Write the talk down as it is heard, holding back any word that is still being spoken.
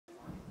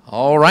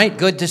All right,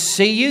 good to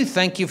see you.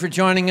 Thank you for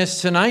joining us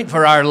tonight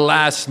for our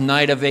last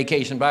night of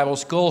Vacation Bible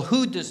School.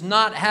 Who does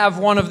not have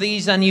one of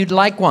these and you'd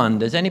like one?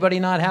 Does anybody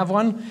not have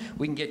one?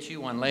 We can get you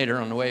one later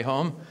on the way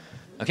home.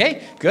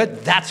 Okay,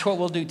 good. That's what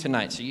we'll do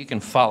tonight, so you can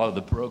follow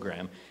the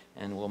program,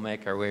 and we'll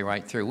make our way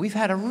right through. We've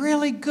had a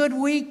really good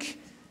week,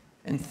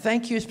 and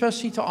thank you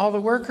especially to all the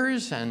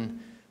workers, and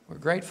we're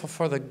grateful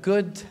for the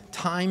good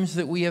times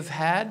that we have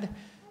had.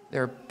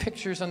 There are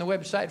pictures on the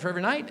website for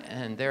every night,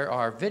 and there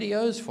are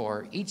videos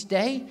for each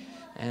day,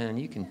 and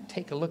you can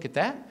take a look at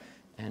that.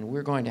 And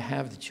we're going to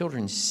have the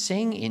children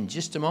sing in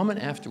just a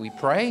moment after we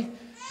pray,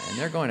 and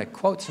they're going to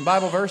quote some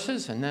Bible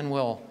verses, and then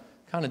we'll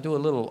kind of do a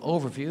little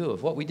overview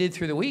of what we did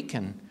through the week,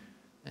 and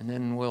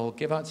then we'll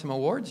give out some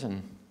awards,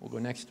 and we'll go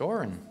next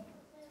door.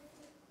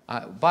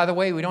 And by the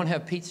way, we don't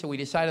have pizza. We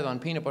decided on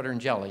peanut butter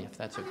and jelly, if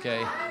that's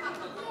okay.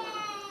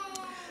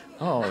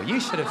 Oh,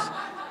 you should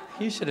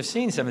have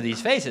seen some of these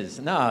faces.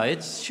 No,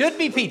 it should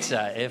be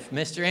pizza if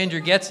Mr. Andrew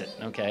gets it.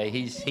 Okay,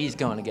 he's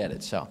going to get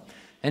it. So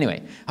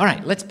anyway, all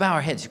right, let's bow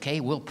our heads, okay?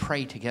 We'll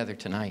pray together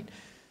tonight.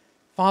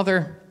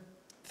 Father,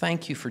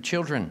 thank you for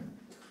children.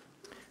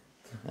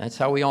 That's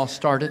how we all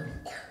started.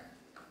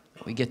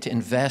 We get to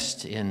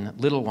invest in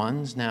little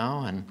ones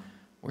now, and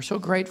we're so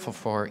grateful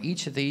for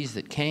each of these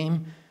that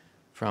came,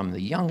 from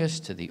the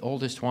youngest to the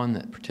oldest one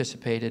that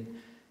participated.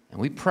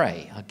 And we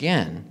pray,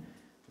 again,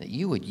 that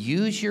you would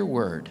use your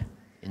word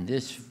in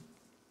this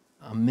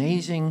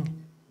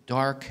amazing,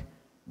 dark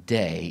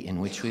day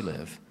in which we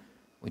live.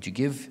 Would you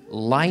give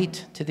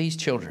light to these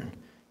children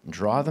and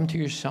draw them to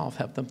yourself,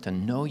 help them to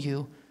know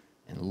you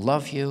and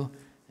love you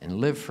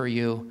and live for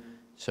you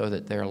so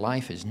that their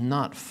life is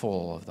not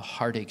full of the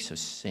heartaches of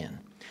sin.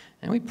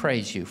 And we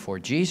praise you for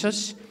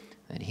Jesus,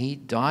 that he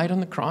died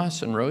on the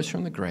cross and rose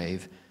from the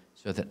grave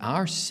so that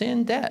our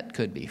sin debt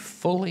could be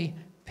fully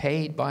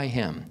paid by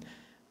him.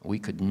 We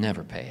could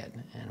never pay it,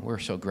 and we're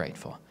so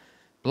grateful.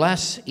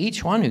 Bless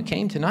each one who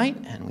came tonight,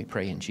 and we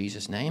pray in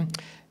Jesus' name.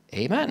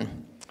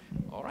 Amen.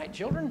 All right,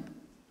 children.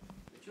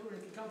 The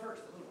children can come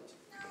first, the little ones.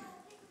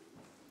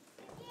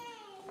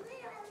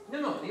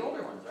 No, the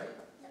older ones, right?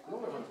 The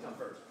older ones come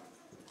first.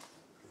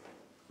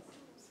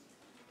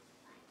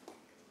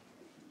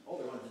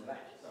 Older ones in the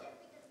back. Sorry.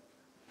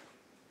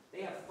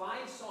 They have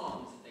 5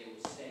 songs that they will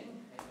sing.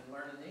 They've been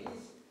learning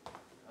these.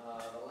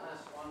 The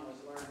last one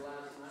was learned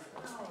last night.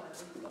 No, I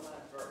think the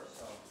last verse.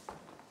 So,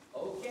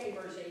 okay,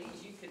 verse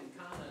 80s, you can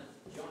kind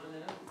of join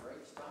in.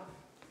 Great stuff.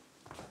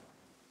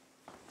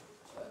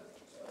 Good.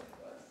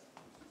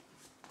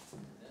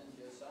 And then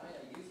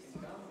Josiah, you can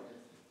come with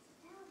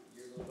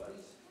your little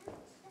buddies.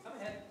 Come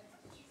ahead.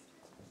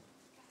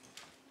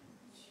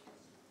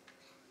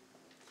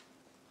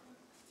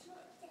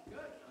 Good.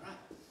 All right.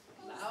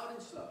 Loud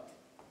and slow.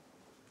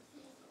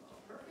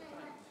 Perfect.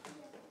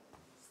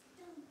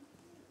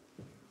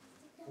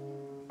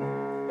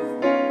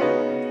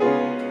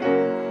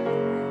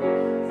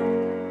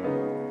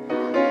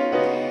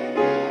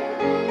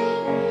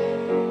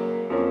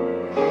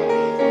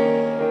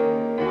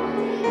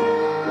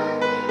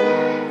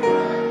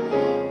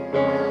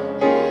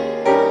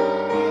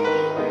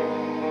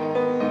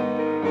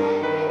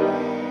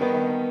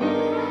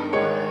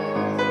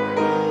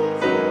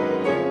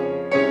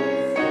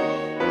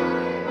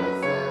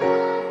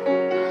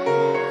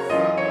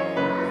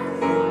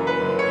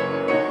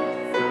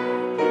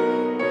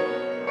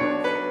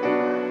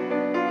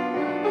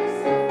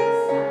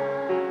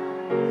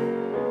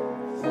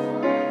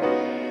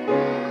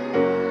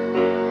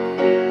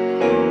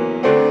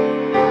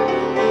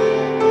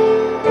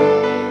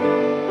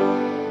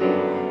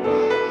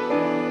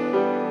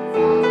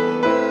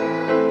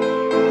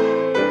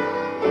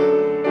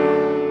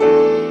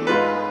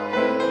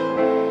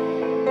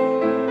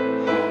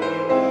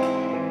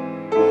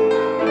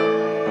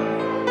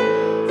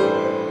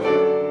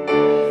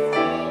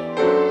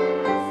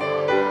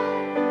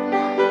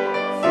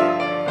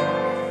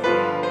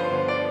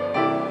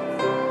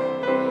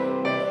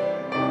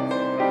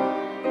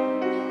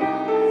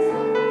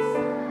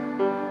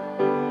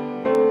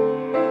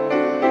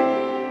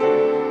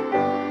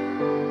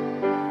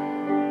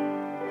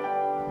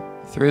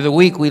 Through the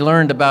week, we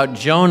learned about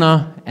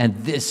Jonah, and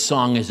this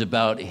song is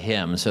about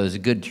him. So there's a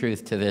good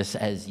truth to this.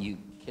 As you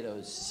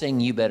kiddos sing,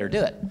 you better do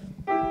it.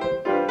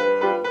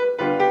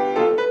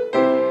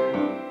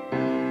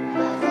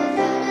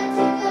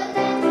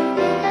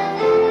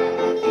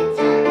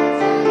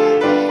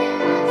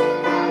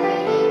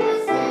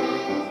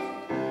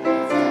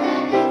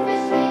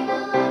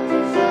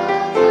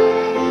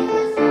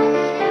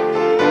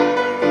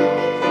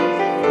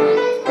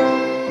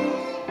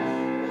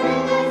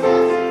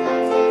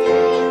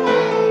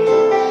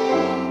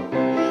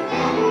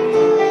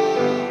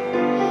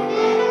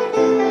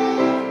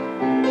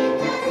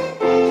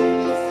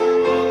 Because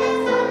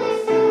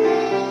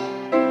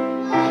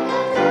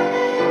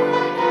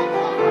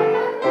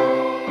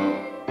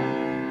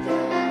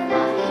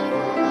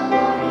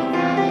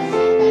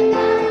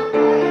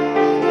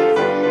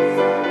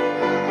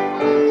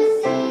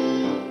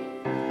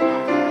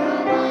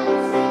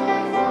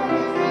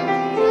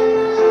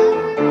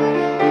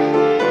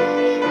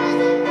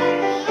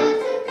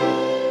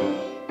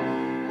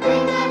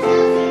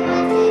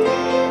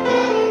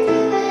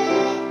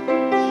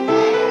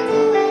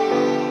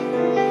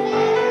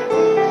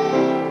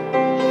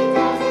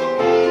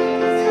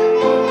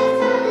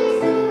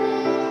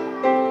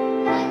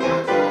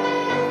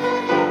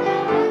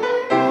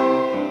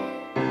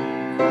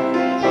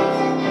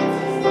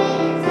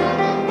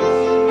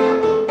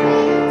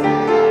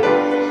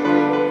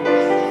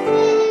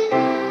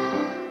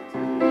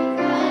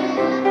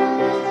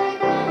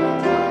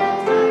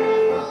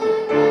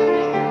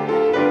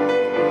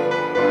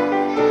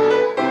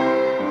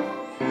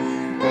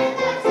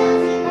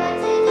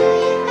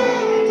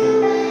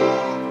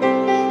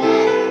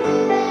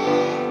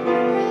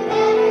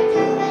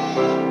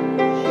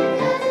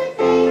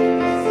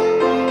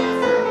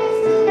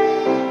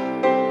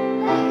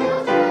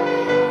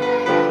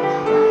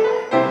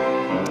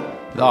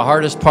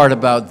hardest part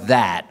about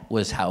that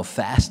was how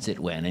fast it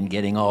went and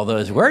getting all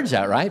those words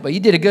out right. But you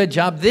did a good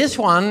job. This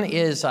one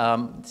is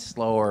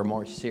slower,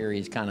 more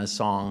serious kind of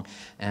song,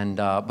 and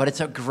but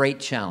it's a great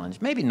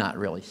challenge. Maybe not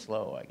really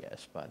slow, I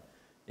guess, but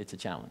it's a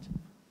challenge.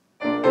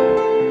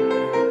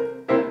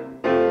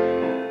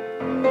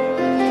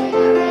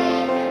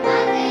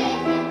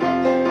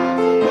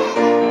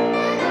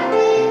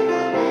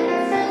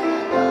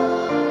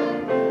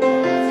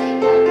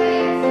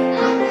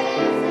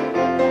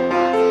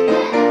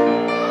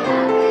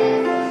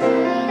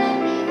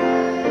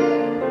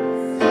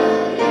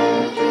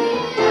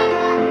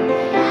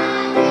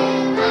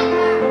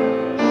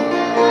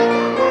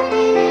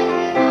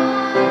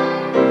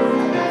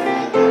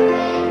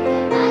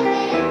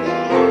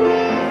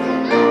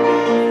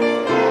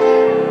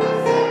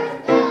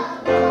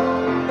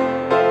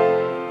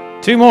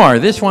 Two more.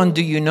 This one,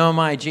 Do You Know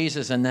My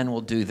Jesus? And then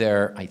we'll do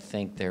their, I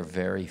think, their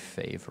very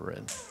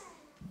favorite.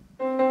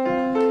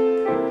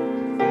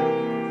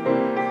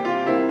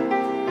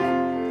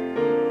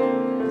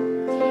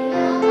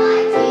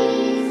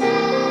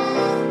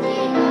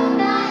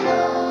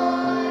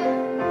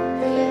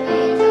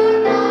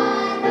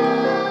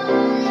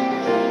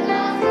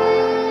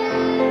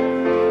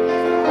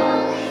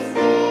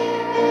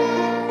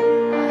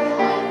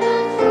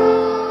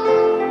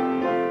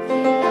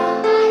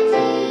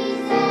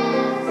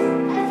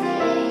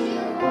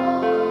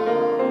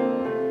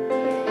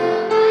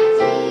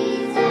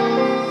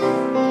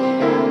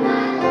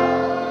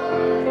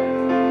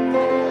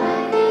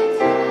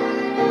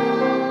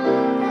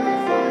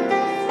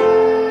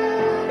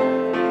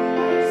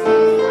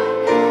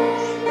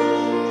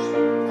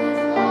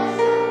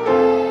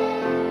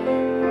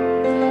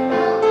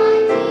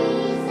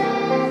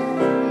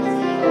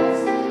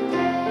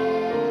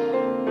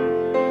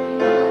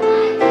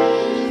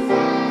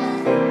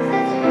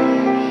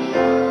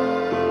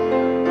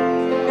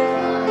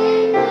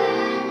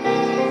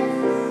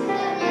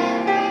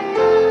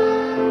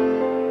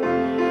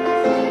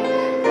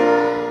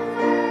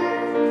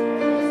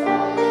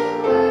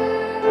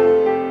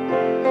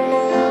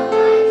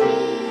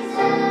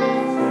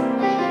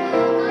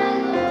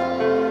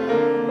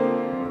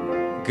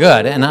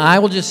 Good, and I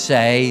will just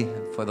say,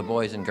 for the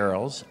boys and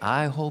girls,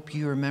 I hope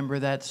you remember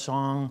that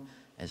song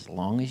as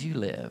long as you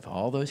live,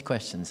 all those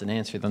questions, and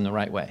answer them the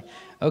right way.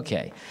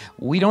 Okay,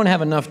 we don't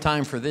have enough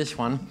time for this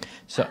one,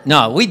 so,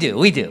 no, we do.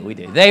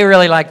 They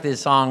really like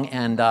this song,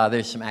 and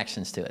there's some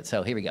actions to it,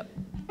 so here we go.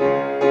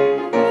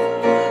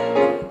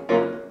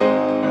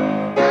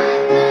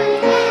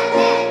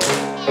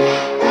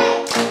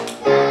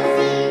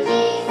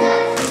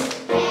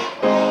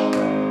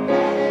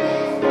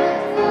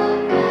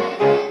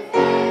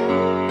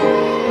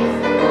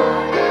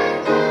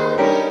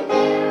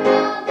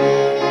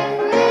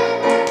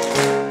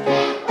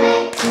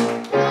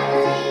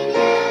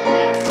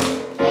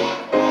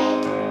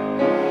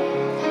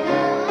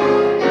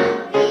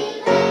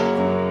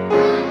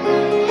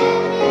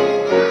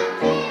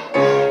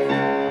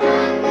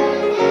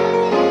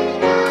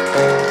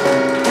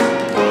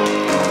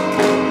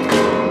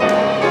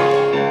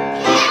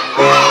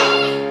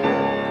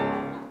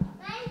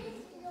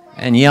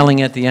 And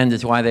yelling at the end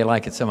is why they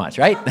like it so much,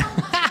 right?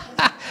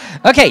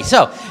 Okay,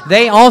 so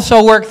they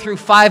also worked through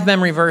 5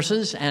 memory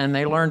verses, and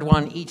they learned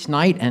one each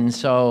night, and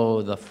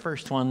so the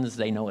first ones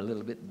they know a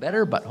little bit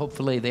better, but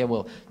hopefully they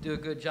will do a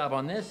good job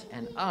on this,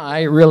 and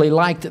I really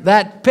liked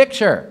that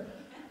picture.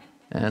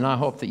 And I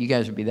hope that you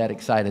guys will be that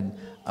excited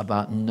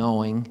about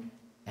knowing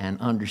and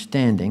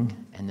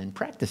understanding and then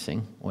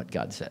practicing what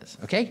God says,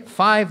 okay?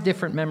 5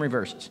 different memory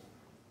verses.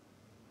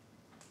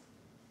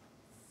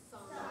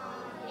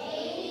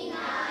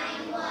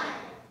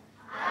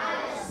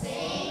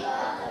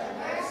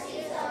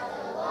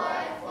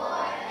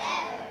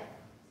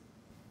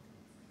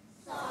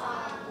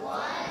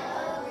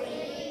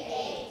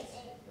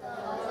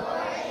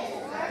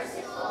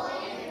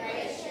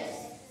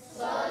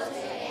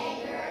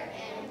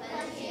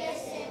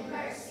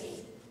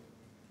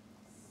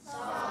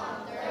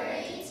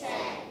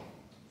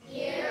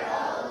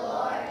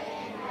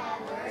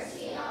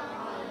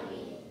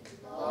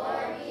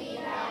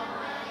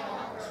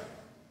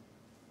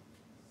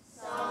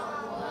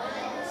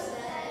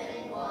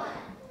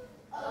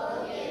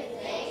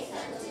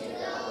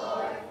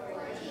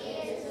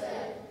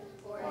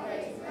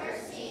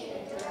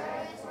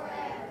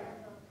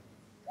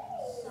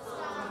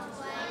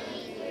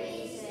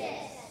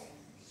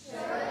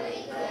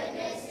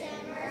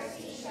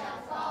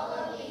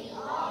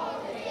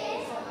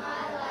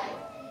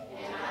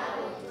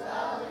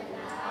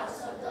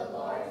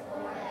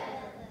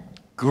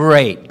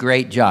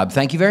 Great job.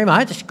 Thank you very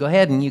much. Go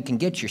ahead and you can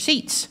get your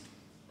seats.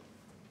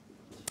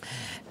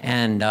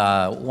 And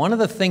one of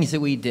the things that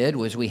we did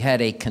was we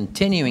had a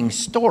continuing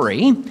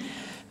story.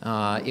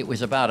 It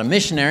was about a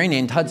missionary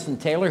named Hudson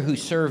Taylor who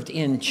served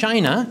in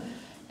China.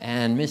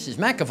 And Mrs.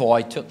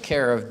 McAvoy took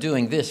care of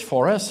doing this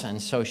for us.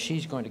 And so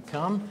she's going to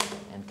come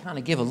and kind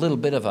of give a little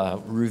bit of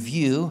a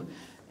review.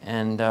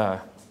 And I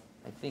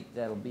think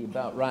that'll be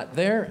about right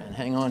there. And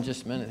hang on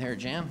just a minute here,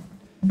 Jan.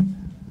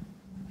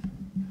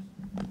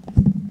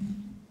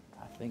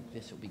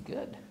 this will be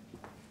good.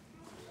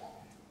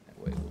 That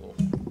way we'll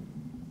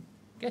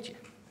get you.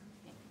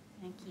 Okay,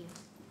 thank you.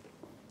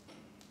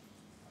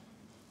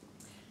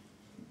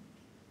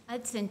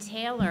 Hudson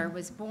Taylor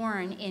was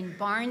born in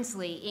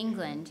Barnsley,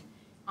 England,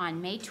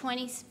 on May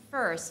 21st,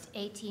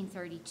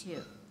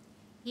 1832.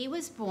 He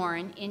was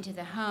born into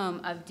the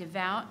home of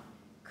devout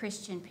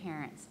Christian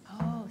parents.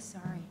 Oh,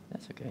 sorry.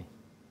 That's okay.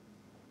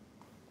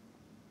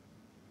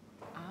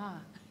 Ah.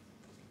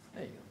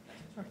 There you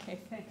go. Okay,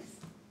 thanks.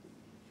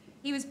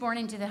 He was born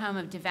into the home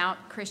of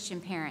devout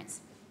Christian parents.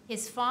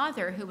 His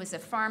father, who was a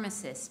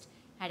pharmacist,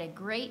 had a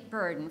great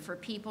burden for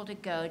people to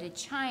go to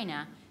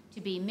China to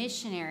be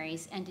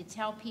missionaries and to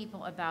tell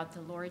people about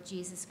the Lord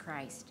Jesus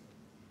Christ.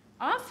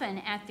 Often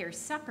at their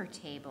supper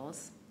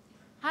tables,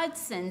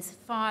 Hudson's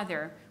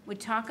father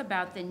would talk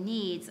about the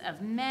needs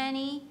of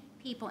many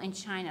people in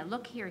China.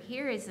 Look here,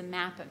 here is a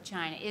map of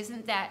China.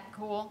 Isn't that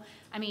cool?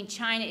 I mean,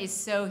 China is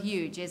so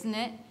huge, isn't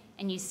it?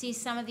 And you see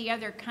some of the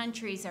other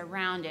countries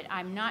around it.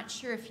 I'm not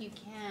sure if you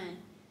can.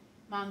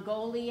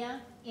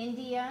 Mongolia,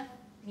 India,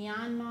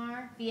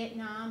 Myanmar,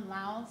 Vietnam,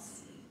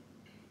 Laos.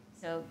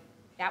 So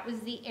that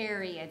was the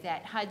area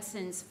that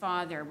Hudson's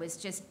father was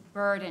just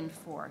burdened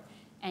for.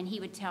 And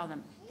he would tell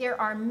them, there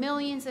are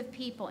millions of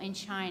people in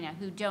China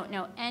who don't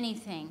know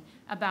anything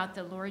about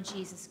the Lord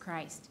Jesus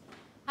Christ.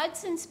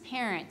 Hudson's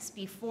parents,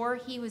 before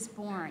he was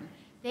born,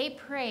 they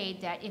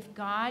prayed that if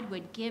God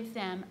would give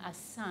them a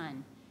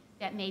son,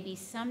 that maybe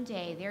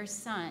someday their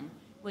son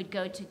would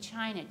go to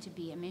China to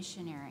be a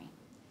missionary.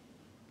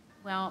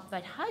 Well,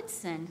 but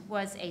Hudson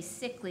was a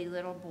sickly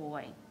little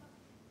boy.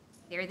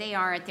 There they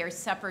are at their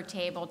supper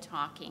table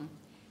talking.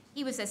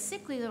 He was a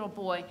sickly little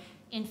boy.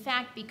 In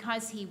fact,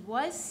 because he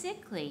was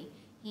sickly,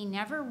 he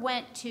never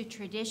went to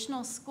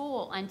traditional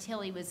school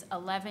until he was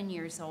 11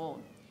 years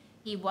old.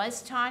 He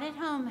was taught at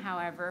home,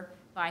 however,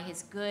 by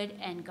his good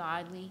and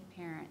godly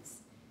parents.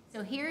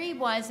 So here he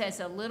was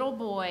as a little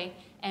boy,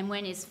 and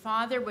when his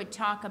father would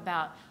talk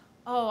about,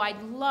 oh,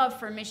 I'd love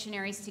for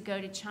missionaries to go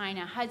to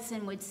China,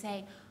 Hudson would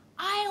say,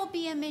 I'll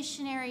be a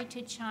missionary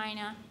to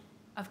China.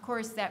 Of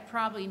course, that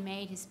probably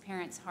made his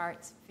parents'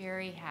 hearts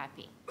very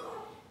happy.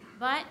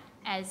 But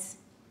as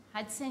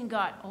Hudson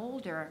got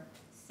older,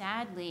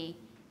 sadly,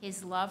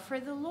 his love for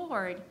the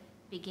Lord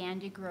began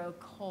to grow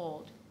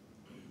cold.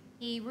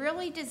 He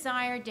really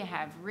desired to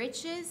have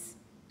riches,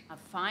 a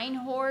fine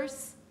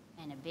horse,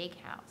 and a big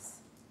house.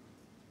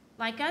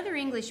 Like other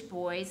English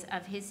boys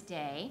of his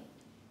day,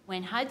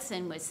 when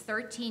Hudson was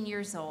 13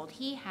 years old,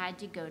 he had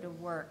to go to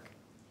work.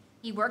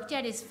 He worked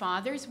at his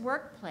father's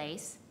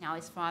workplace. Now,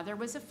 his father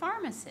was a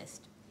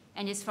pharmacist,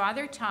 and his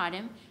father taught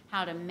him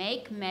how to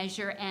make,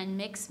 measure, and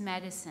mix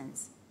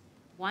medicines.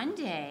 One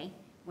day,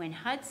 when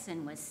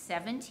Hudson was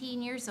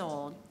 17 years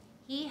old,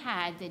 he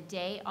had the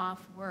day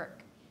off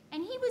work,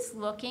 and he was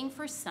looking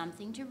for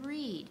something to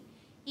read.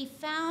 He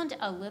found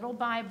a little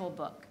Bible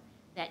book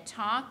that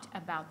talked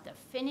about the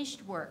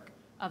finished work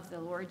of the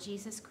Lord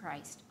Jesus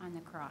Christ on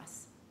the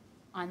cross.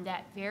 On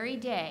that very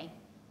day,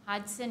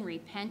 Hudson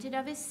repented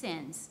of his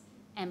sins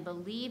and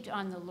believed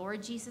on the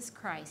Lord Jesus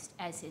Christ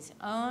as his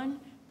own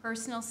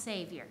personal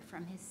Savior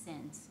from his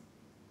sins.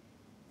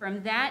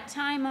 From that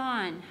time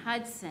on,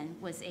 Hudson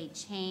was a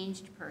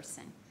changed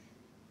person.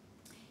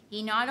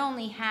 He not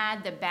only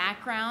had the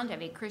background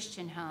of a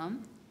Christian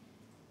home,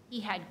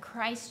 he had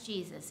Christ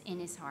Jesus in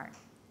his heart.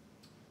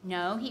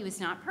 No, he was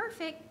not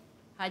perfect.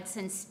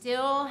 Hudson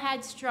still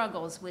had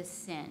struggles with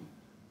sin,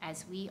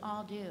 as we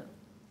all do.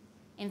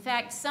 In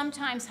fact,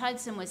 sometimes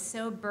Hudson was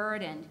so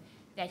burdened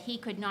that he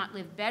could not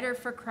live better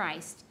for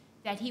Christ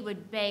that he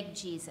would beg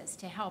Jesus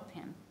to help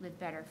him live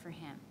better for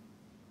him.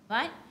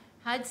 But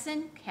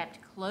Hudson kept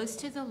close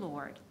to the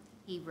Lord.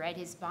 He read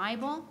his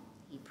Bible,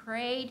 he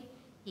prayed,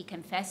 he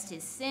confessed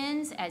his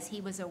sins as he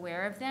was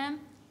aware of them,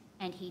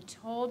 and he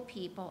told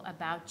people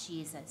about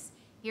Jesus.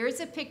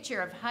 Here's a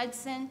picture of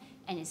Hudson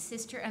and his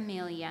sister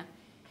Amelia.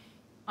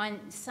 On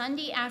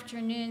Sunday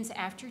afternoons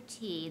after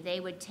tea, they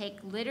would take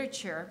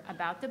literature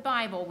about the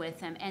Bible with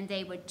them, and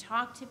they would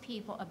talk to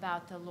people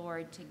about the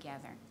Lord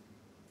together.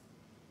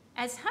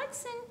 As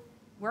Hudson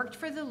worked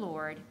for the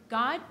Lord,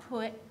 God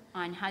put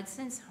on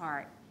Hudson's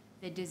heart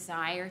the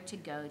desire to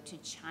go to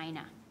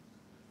China.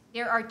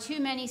 There are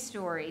too many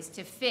stories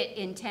to fit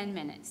in 10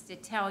 minutes to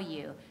tell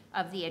you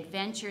of the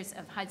adventures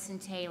of Hudson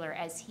Taylor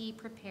as he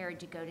prepared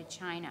to go to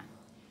China.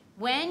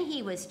 When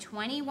he was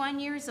 21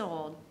 years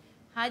old,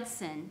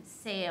 Hudson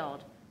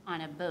sailed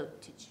on a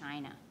boat to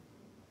China.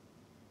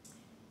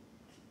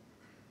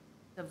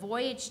 The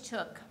voyage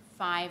took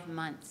 5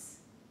 months.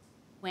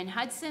 When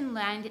Hudson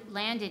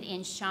landed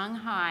in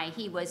Shanghai,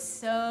 he was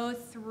so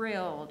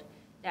thrilled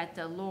that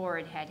the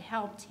Lord had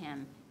helped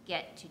him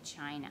get to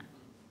China.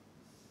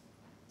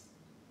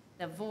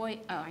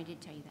 I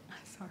did tell you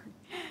that, sorry.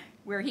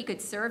 Where he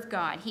could serve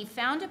God. He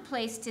found a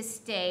place to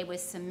stay with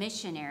some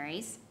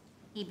missionaries.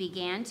 He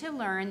began to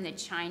learn the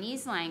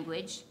Chinese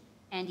language,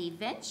 and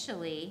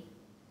eventually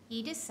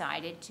he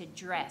decided to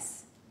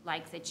dress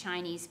like the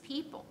Chinese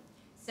people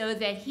so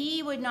that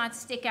he would not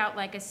stick out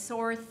like a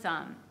sore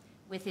thumb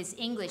with his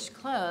English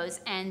clothes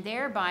and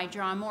thereby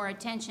draw more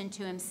attention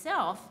to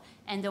himself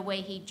and the way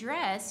he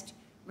dressed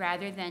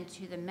rather than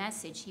to the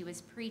message he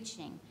was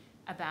preaching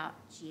about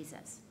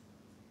Jesus.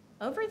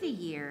 Over the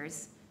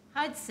years,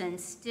 Hudson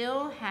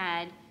still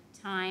had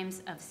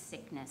times of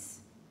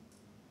sickness.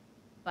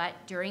 But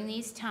during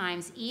these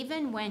times,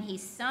 even when he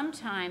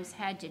sometimes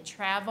had to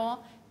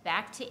travel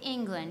back to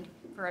England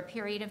for a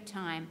period of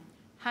time,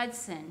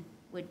 Hudson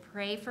would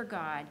pray for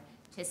God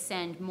to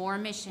send more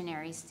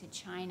missionaries to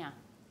China.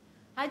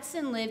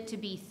 Hudson lived to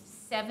be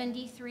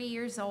 73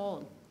 years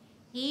old.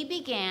 He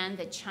began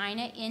the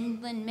China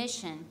Inland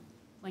Mission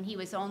when he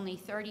was only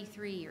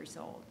 33 years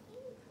old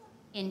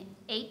in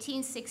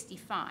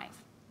 1865.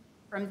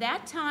 From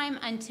that time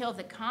until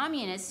the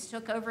communists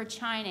took over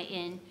China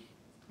in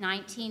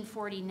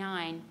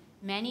 1949,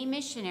 many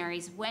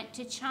missionaries went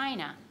to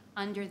China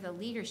under the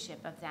leadership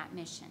of that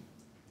mission.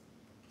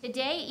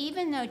 Today,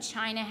 even though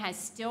China has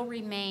still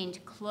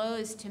remained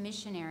closed to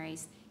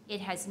missionaries,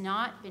 it has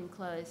not been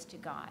closed to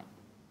God.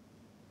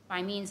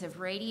 By means of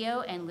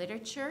radio and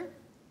literature,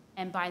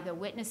 and by the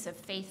witness of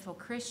faithful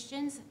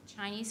Christians,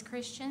 Chinese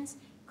Christians,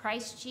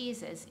 Christ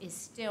Jesus is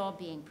still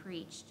being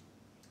preached.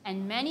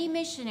 And many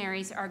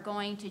missionaries are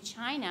going to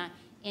China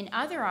in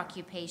other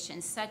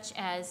occupations, such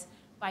as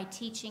by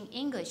teaching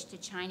English to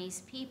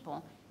Chinese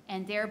people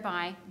and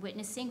thereby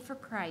witnessing for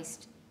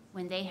Christ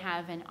when they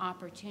have an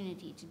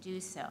opportunity to do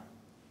so.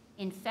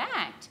 In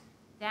fact,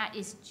 that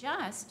is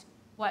just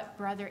what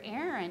Brother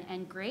Aaron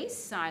and Grace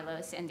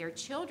Silos and their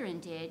children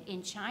did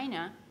in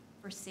China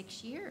for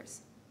 6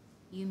 years.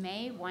 You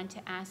may want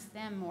to ask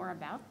them more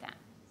about that.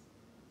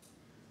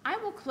 I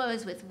will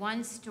close with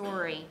one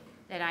story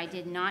that I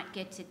did not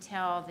get to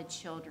tell the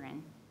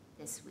children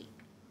this week.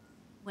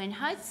 When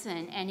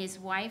Hudson and his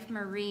wife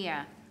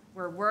Maria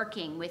were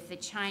working with the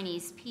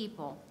Chinese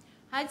people,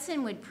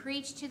 Hudson would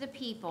preach to the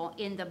people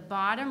in the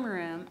bottom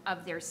room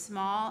of their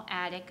small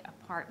attic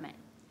apartment.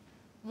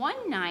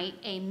 One night,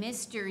 a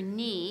Mr.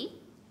 Ni,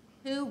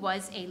 who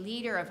was a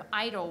leader of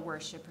idol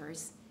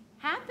worshipers,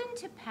 happened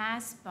to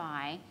pass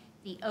by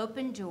the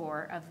open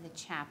door of the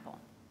chapel.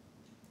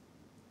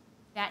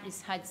 That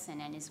is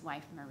Hudson and his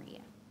wife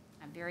Maria,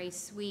 a very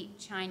sweet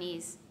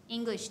Chinese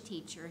English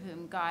teacher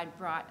whom God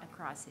brought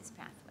across his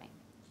pathway.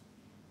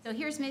 So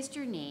here's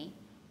Mr. Ni.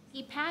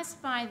 He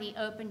passed by the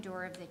open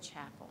door of the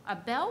chapel. A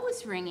bell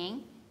was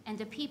ringing, and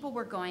the people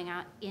were going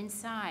out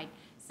inside.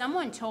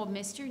 Someone told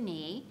Mr.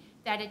 Ni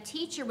that a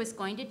teacher was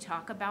going to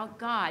talk about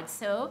God,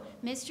 so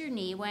Mr.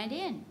 Ni went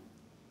in.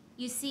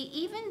 You see,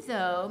 even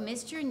though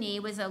Mr. Ni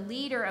was a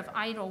leader of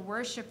idol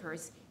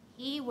worshipers,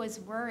 he was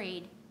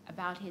worried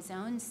about his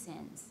own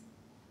sins.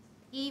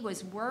 He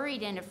was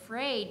worried and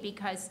afraid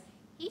because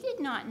he did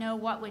not know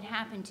what would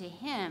happen to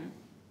him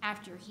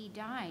after he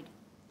died.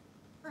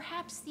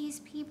 Perhaps these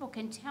people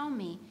can tell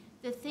me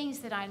the things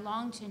that I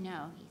long to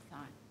know, he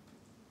thought.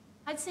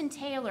 Hudson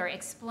Taylor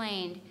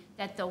explained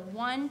that the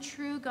one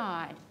true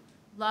God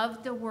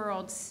loved the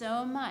world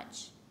so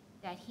much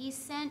that he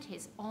sent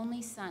his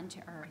only Son to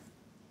earth.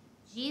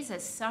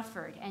 Jesus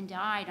suffered and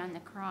died on the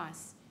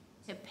cross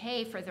to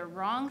pay for the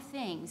wrong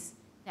things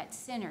that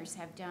sinners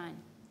have done.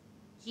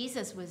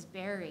 Jesus was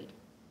buried,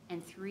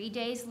 and 3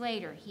 days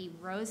later, he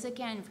rose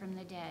again from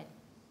the dead.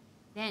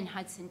 Then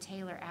Hudson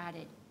Taylor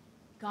added,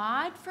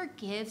 God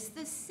forgives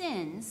the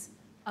sins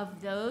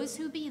of those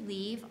who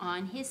believe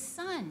on his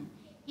Son.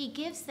 He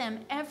gives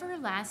them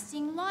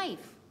everlasting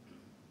life.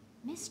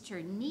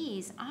 Mr.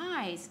 Ni's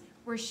eyes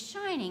were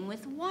shining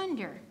with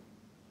wonder.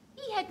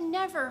 He had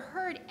never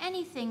heard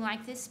anything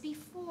like this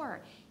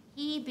before.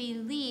 He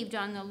believed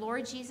on the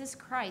Lord Jesus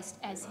Christ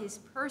as his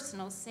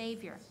personal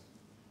Savior.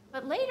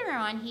 But later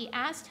on, he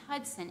asked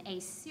Hudson a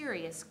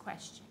serious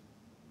question.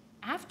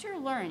 After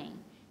learning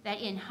that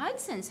in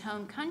Hudson's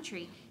home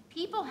country,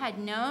 people had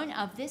known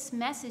of this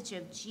message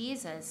of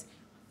Jesus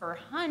for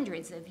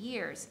hundreds of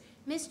years,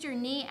 Mr.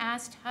 Ni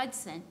asked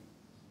Hudson,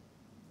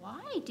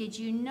 why did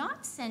you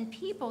not send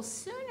people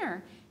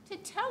sooner to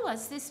tell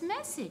us this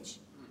message?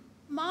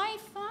 My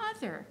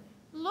father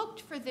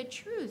looked for the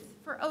truth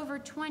for over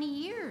 20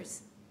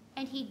 years,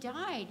 and he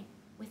died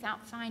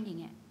without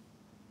finding it.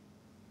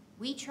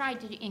 We tried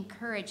to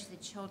encourage the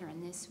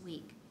children this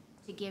week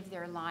to give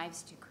their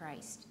lives to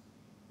Christ.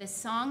 The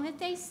song that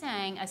they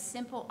sang, A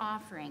Simple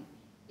Offering,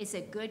 is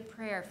a good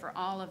prayer for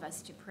all of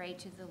us to pray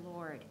to the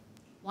Lord.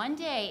 One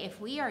day, if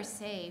we are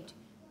saved,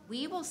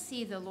 we will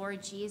see the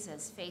Lord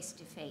Jesus face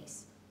to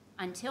face.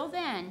 Until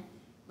then,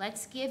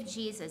 let's give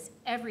Jesus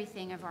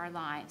everything of our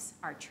lives,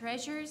 our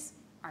treasures,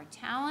 our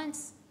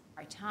talents,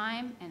 our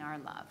time, and our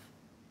love.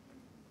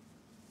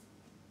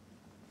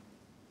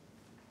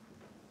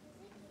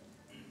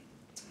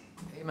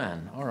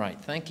 Amen. All right.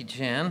 Thank you,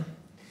 Jan.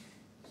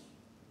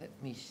 Let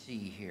me see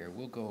here.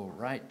 We'll go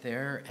right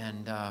there.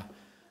 And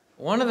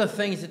one of the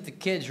things that the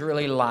kids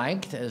really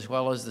liked, as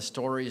well as the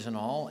stories and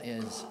all,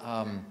 is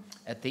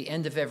at the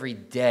end of every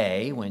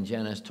day, when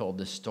Janice told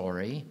the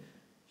story,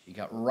 she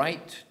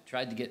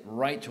tried to get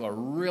right to a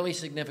really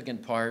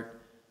significant part,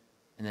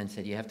 and then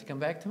said, you have to come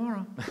back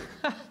tomorrow.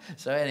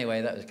 So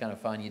anyway, that was kind of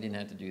fun. You didn't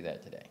have to do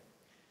that today.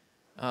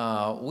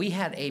 We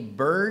had a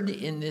bird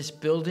in this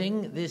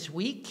building this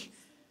week.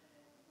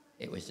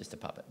 It was just a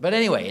puppet. But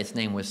anyway, its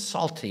name was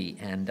Salty,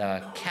 and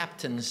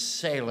Captain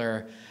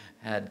Sailor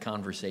had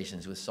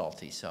conversations with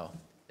Salty, so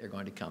they're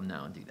going to come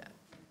now and do that.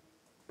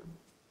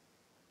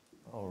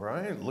 All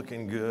right,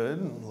 looking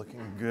good,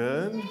 looking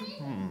good.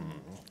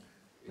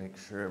 Make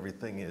sure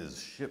everything is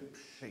ship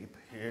shape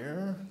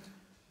here.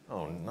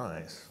 Oh,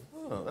 nice.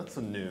 Oh, that's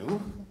a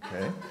new.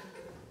 Okay.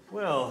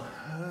 Well,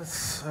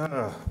 let's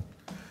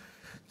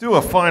do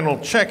a final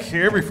check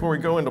here before we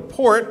go into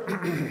port.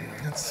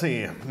 Let's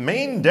see.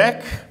 Main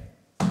deck,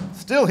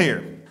 still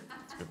here.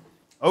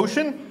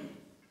 Ocean,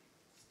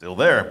 still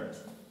there.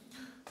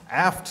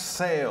 Aft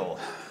sail.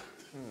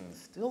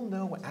 Still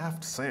no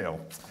aft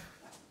sail.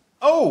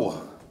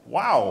 Oh,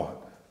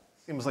 wow.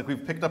 Seems like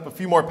we've picked up a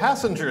few more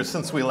passengers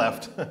since we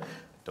left.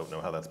 Don't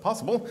know how that's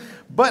possible.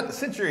 But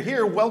since you're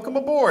here, welcome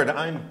aboard.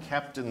 I'm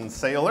Captain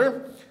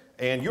Sailor,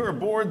 and you're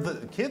aboard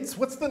the... Kids,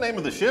 what's the name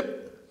of the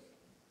ship?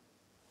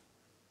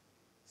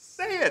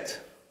 Say it.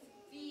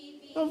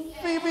 VBS. The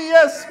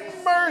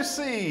VBS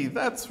Mercy.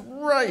 That's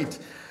right.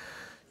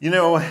 You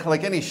know,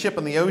 like any ship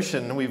in the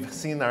ocean, we've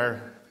seen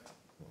our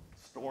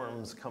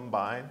storms come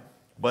by.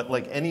 But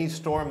like any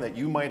storm that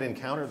you might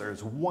encounter,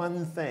 there's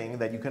one thing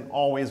that you can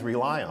always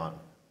rely on,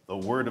 the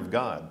Word of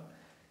God.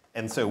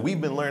 And so we've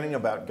been learning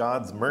about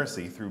God's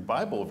mercy through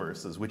Bible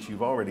verses, which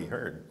you've already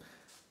heard.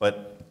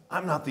 But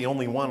I'm not the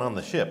only one on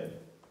the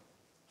ship.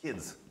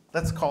 Kids,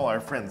 let's call our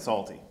friend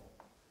Salty.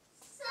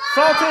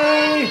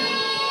 Salty!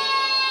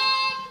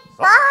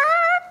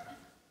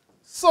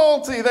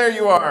 Salty, there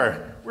you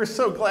are. We're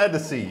so glad to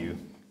see you.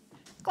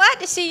 Glad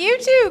to see you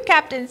too,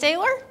 Captain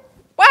Sailor.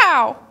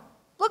 Wow.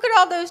 Look at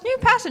all those new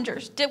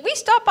passengers. Did we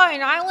stop by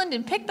an island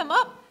and pick them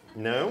up?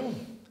 No.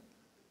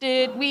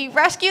 Did we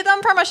rescue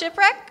them from a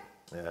shipwreck?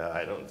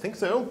 I don't think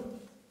so.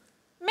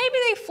 Maybe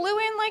they flew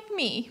in like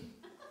me.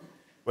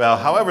 Well,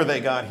 however they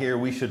got here,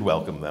 we should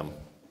welcome them.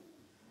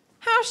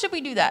 How should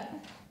we do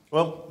that?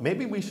 Well,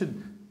 maybe we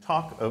should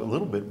talk a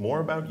little bit more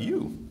about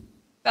you.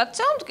 That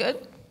sounds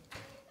good.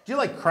 Do you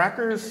like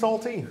crackers,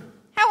 Salty?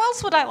 How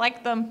else would I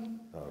like them?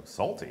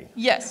 Salty?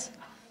 Yes.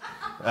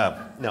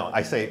 No,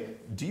 I say,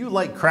 do you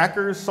like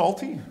crackers,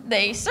 Salty?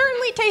 They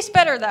certainly taste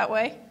better that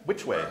way.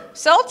 Which way?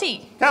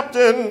 Salty.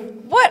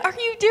 Captain! What are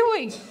you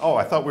doing? Oh,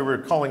 I thought we were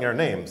calling our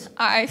names.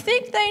 I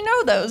think they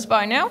know those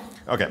by now.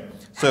 Okay,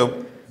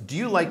 so do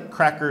you like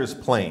crackers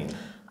plain?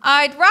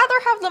 I'd rather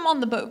have them on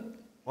the boat.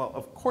 Well,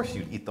 of course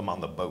you'd eat them on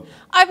the boat.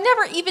 I've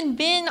never even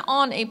been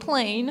on a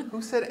plane.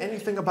 Who said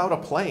anything about a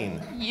plane?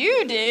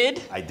 You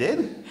did. I did?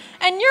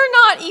 And you're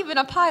not even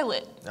a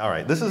pilot. All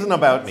right, this isn't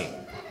about me.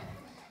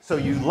 So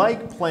you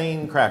like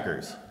plain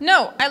crackers?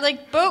 No, I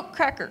like boat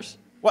crackers.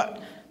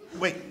 What?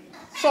 Wait,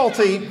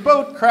 Salty,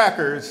 boat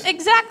crackers?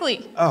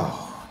 Exactly.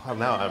 Oh, well,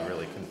 now I'm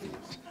really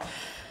confused.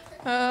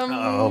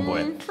 Oh,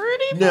 boy.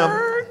 Pretty No,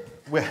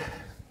 bird.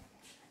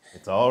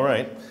 it's all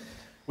right.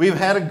 We've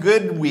had a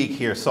good week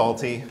here,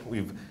 Salty.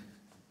 We've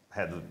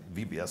had the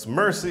VBS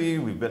Mercy,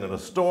 we've been in a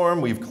storm,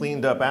 we've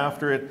cleaned up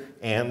after it,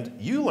 and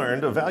you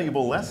learned a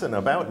valuable lesson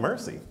about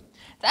mercy.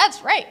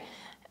 That's right.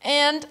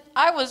 And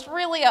I was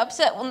really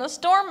upset when the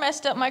storm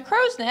messed up my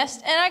crow's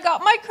nest and I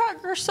got my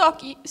crackers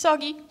soggy.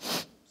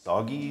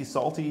 Soggy,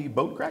 salty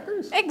boat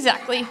crackers?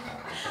 Exactly.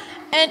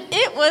 And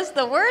it was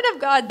the word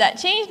of God that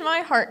changed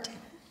my heart.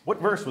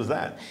 What verse was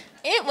that?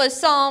 It was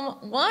Psalm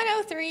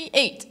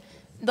 103:8.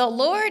 The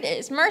Lord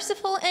is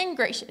merciful and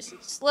gracious,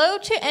 slow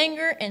to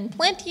anger and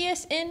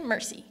plenteous in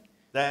mercy.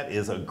 That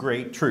is a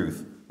great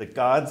truth, that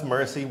God's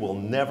mercy will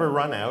never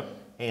run out,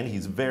 and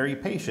he's very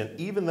patient,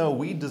 even though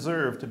we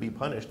deserve to be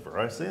punished for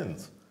our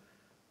sins.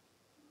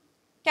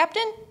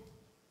 Captain?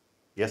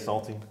 Yes,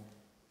 Salty?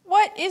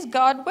 What is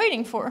God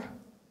waiting for?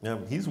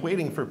 Now, he's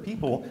waiting for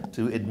people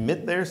to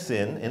admit their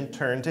sin and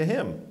turn to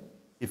him.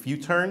 If you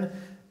turn,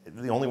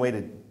 the only way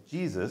to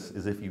Jesus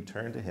is if you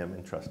turn to him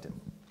and trust him.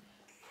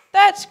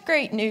 That's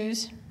great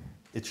news.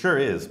 It sure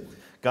is.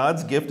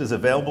 God's gift is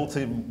available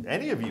to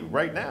any of you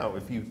right now.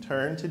 If you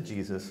turn to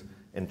Jesus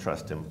and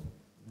trust him,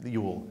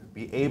 you will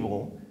be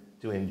able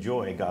to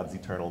enjoy God's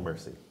eternal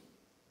mercy.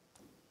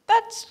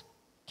 That's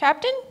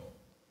Captain?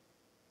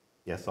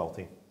 Yes,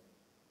 Salty?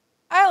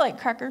 I like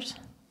crackers.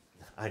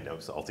 I know,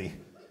 Salty.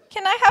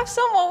 Can I have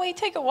some while we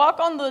take a walk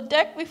on the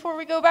deck before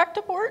we go back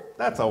to port?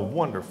 That's a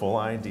wonderful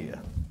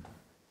idea.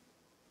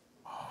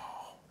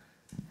 Oh,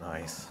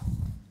 nice.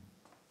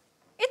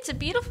 It's a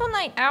beautiful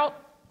night out.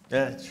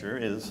 Yeah, it sure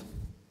is.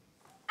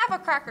 Have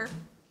a cracker.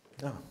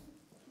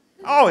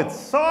 Oh, it's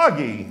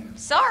soggy.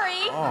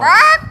 Sorry.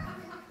 Oh,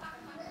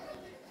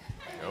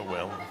 oh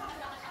well.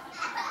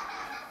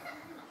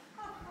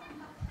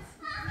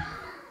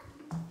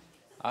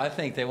 I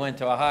think they went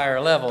to a higher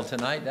level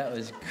tonight. That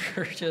was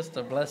just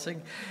a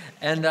blessing.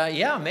 And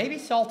yeah, maybe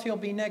Salty will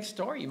be next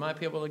door. You might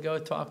be able to go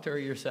talk to her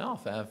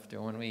yourself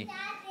after when we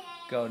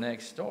go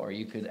next door.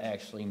 You could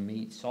actually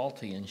meet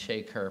Salty and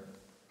shake her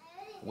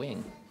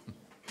wing.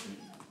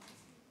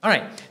 All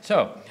right,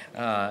 so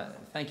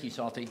thank you,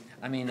 Salty.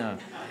 I mean,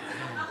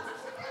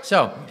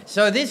 So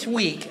this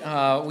week,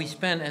 we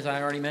spent, as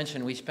I already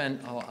mentioned, we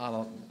spent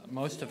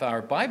most of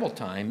our Bible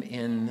time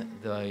in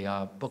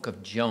the book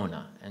of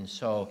Jonah. And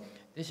so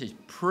this is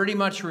pretty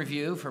much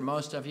review for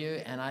most of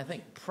you, and I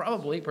think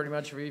probably pretty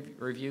much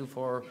review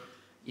for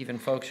even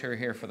folks who are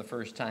here for the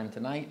first time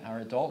tonight, our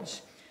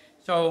adults.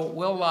 So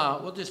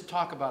we'll just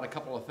talk about a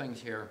couple of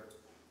things here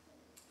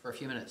for a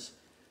few minutes.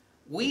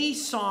 We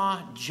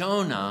saw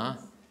Jonah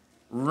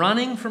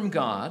running from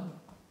God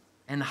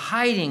and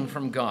hiding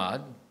from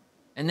God,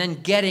 and then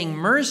getting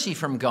mercy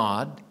from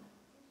God,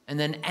 and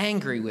then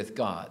angry with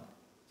God.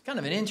 It's kind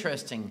of an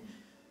interesting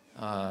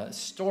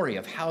story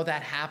of how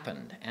that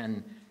happened.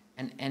 And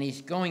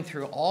he's going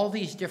through all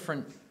these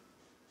different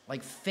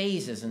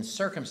phases and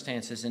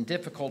circumstances and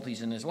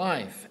difficulties in his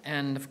life.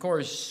 And of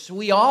course,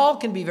 we all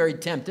can be very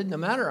tempted, no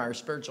matter our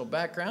spiritual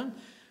background,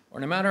 or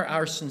no matter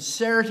our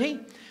sincerity,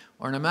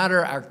 or no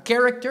matter our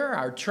character,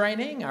 our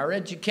training, our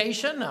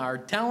education, our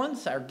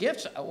talents, our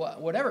gifts,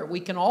 whatever.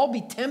 We can all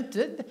be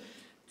tempted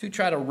to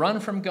try to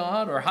run from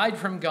God or hide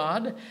from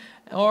God,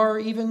 or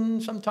even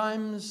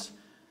sometimes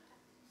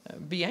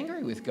be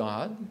angry with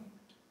God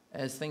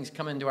as things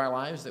come into our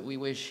lives that we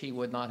wish he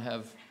would not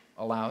have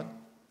allowed.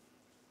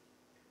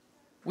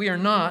 We are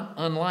not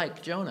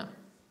unlike Jonah.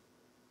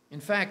 In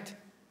fact,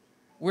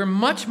 we're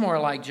much more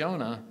like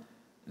Jonah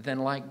than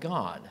like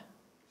God.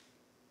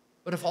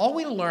 But if all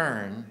we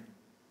learn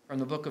from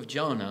the book of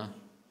Jonah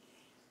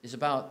is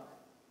about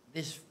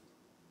this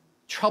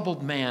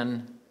troubled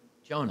man,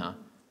 Jonah,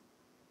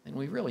 then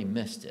we really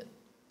missed it.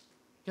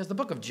 Because the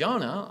book of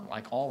Jonah,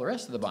 like all the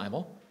rest of the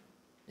Bible,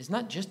 is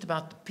not just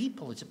about the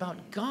people, it's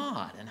about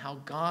God and how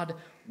God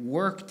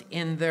worked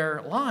in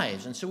their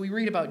lives. And so we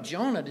read about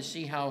Jonah to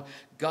see how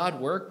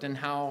God worked and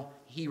how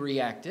he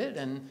reacted.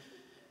 And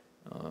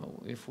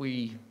if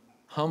we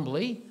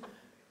humbly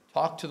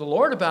talk to the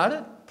Lord about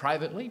it,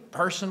 privately,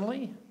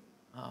 personally,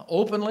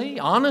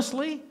 openly,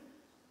 honestly,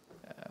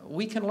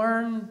 we can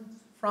learn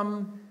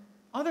from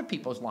other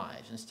people's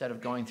lives instead of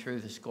going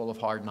through the school of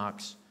hard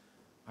knocks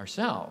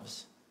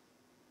ourselves.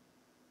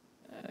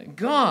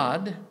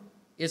 God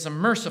is a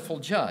merciful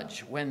judge.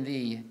 When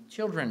the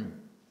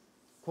children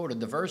quoted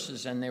the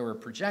verses and they were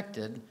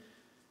projected,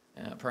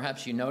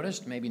 perhaps you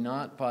noticed, maybe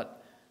not,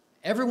 but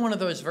every one of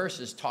those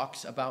verses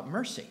talks about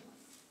mercy.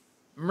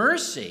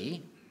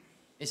 Mercy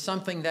is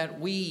something that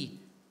we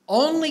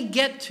only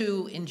get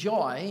to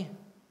enjoy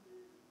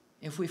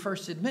if we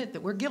first admit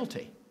that we're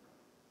guilty.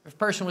 If a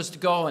person was to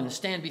go and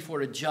stand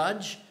before a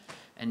judge,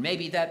 and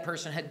maybe that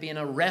person had been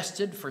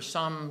arrested for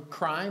some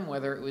crime,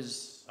 whether it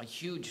was a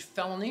huge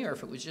felony or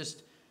if it was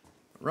just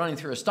running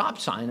through a stop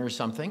sign or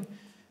something,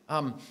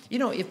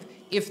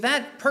 if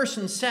that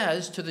person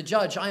says to the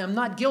judge, I am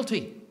not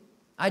guilty,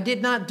 I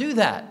did not do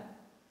that,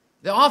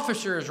 the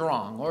officer is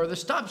wrong, or the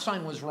stop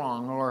sign was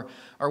wrong, or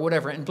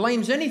whatever, and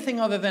blames anything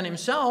other than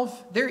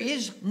himself, there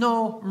is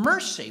no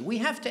mercy. We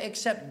have to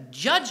accept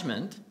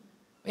judgment.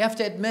 We have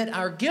to admit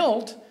our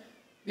guilt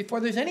before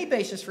there's any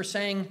basis for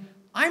saying,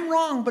 I'm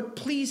wrong, but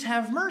please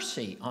have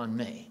mercy on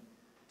me.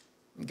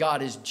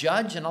 God is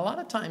judge, and a lot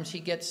of times he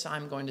gets,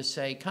 I'm going to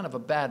say, kind of a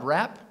bad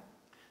rap,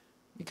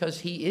 because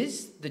he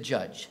is the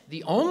judge,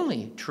 the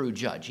only true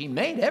judge. He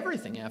made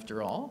everything,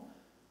 after all.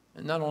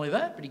 And not only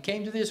that, but he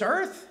came to this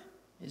earth,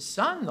 his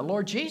son, the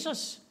Lord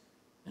Jesus,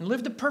 and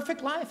lived a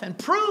perfect life and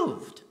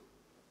proved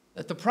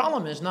that the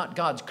problem is not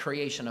God's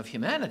creation of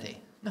humanity.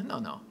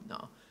 No.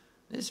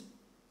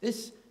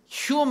 This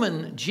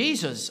human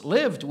Jesus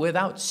lived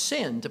without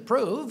sin to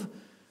prove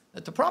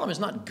that the problem is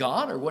not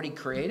God or what he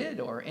created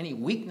or any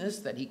weakness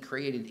that he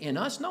created in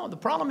us. No, the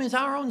problem is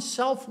our own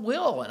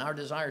self-will and our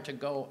desire to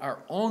go our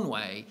own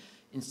way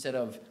instead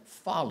of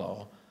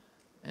follow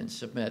and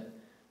submit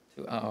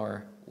to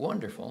our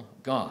wonderful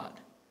God.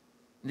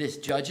 This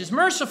judge is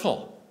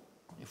merciful.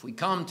 If we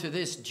come to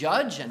this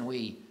judge and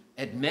we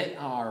admit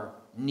our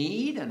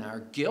need and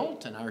our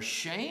guilt and our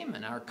shame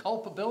and our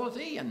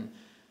culpability and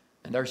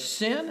our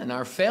sin and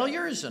our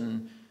failures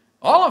and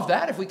all of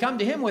that, if we come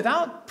to him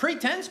without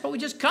pretense, but we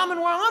just come and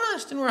we're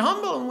honest and we're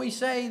humble and we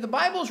say, the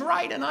Bible's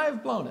right and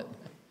I've blown it,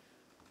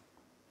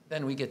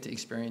 then we get to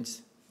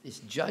experience this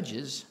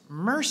judge's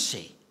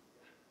mercy.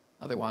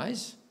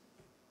 Otherwise,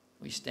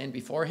 we stand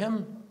before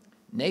him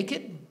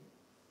naked.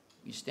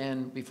 We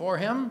stand before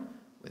him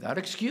without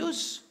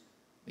excuse.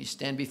 We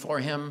stand before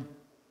him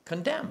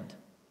condemned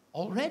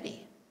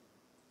already.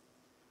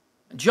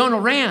 Jonah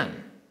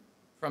ran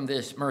from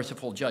this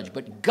merciful judge,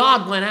 but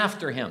God went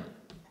after him.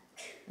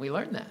 We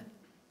learned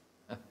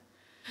that.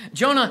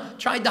 Jonah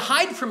tried to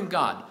hide from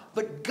God,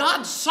 but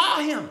God saw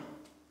him.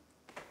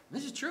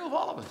 This is true of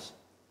all of us.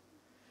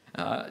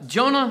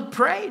 Jonah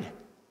prayed.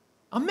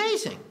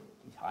 Amazing.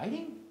 He's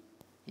hiding.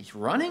 He's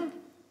running.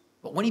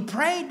 But when he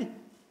prayed,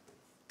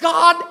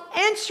 God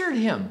answered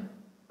him.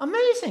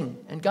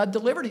 Amazing. And God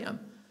delivered him.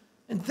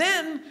 And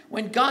then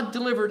when God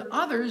delivered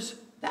others,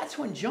 that's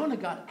when Jonah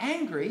got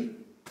angry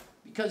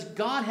because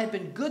God had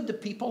been good to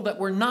people that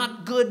were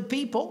not good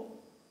people.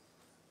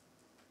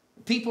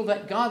 People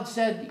that God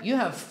said, you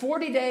have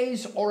 40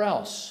 days or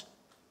else.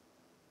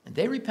 And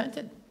they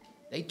repented.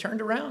 They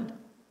turned around.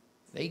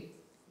 They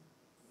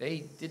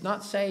did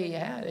not say,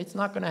 yeah, it's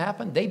not going to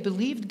happen. They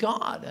believed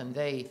God, and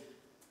they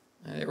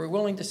were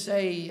willing to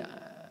say,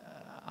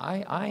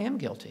 I am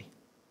guilty.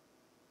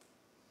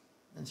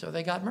 And so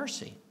they got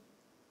mercy.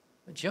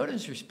 But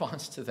Jonah's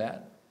response to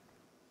that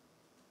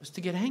was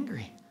to get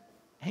angry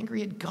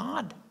at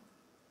God,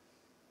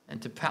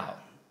 and to pout.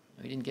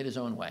 He didn't get his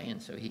own way,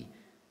 and so he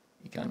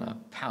kind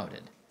of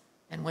pouted.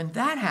 And when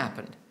that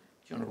happened,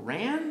 Jonah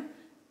ran,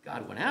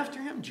 God went after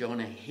him,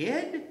 Jonah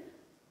hid,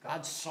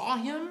 God saw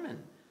him,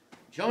 and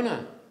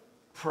Jonah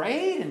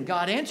prayed, and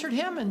God answered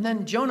him, and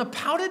then Jonah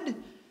pouted,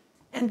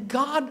 and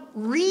God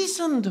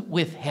reasoned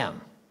with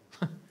him.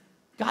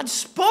 God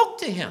spoke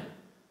to him.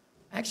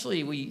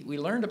 Actually, we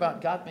learned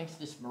about God makes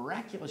this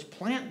miraculous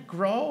plant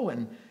grow,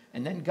 and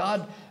then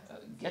God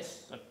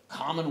gets a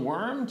common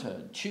worm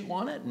to chew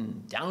on it,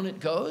 and down it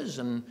goes.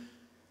 And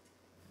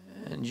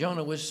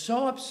Jonah was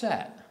so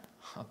upset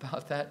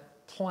about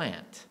that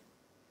plant.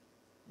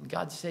 And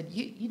God said,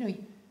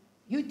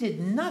 you did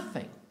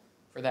nothing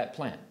for that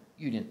plant.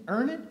 You didn't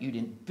earn it. You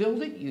didn't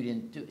build it. You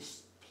didn't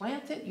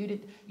plant it.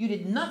 You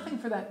did nothing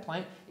for that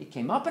plant. It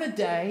came up in a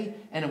day,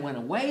 and it went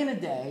away in a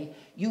day.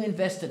 You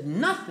invested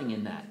nothing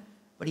in that.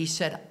 But he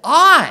said,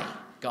 I,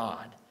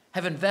 God,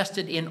 have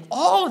invested in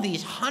all of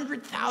these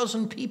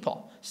 100,000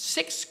 people,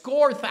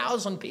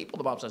 6,000 people,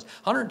 the Bible says,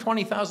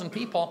 120,000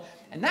 people.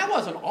 And that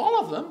wasn't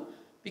all of them,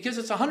 because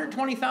it's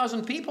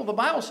 120,000 people, the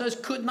Bible says,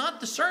 could not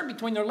discern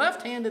between their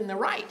left hand and their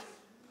right.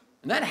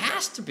 And that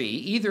has to be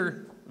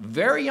either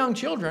very young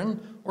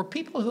children or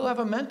people who have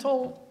a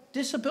mental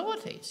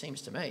disability, it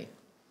seems to me.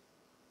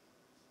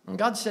 And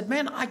God said,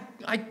 man,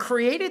 I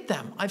created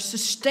them. I've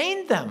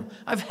sustained them.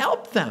 I've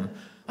helped them.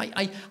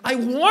 I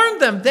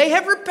warned them. They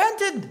have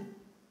repented.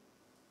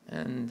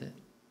 And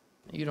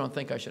you don't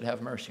think I should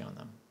have mercy on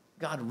them.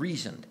 God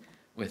reasoned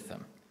with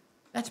them.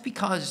 That's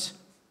because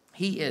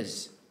he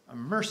is a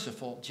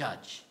merciful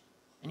judge.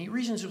 And he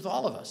reasons with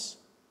all of us.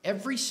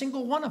 Every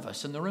single one of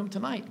us in the room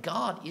tonight,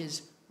 God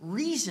is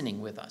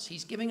reasoning with us.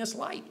 He's giving us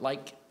light,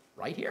 like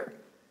right here.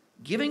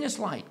 Giving us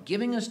light,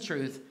 giving us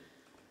truth.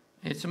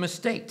 It's a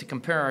mistake to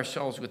compare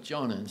ourselves with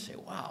Jonah and say,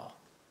 wow,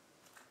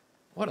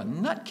 what a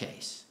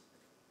nutcase.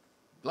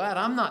 Glad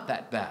I'm not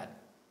that bad.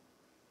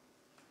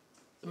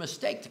 It's a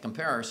mistake to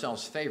compare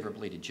ourselves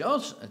favorably to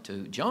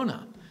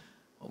Jonah.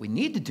 What we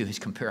need to do is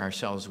compare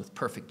ourselves with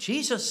perfect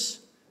Jesus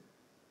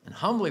and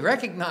humbly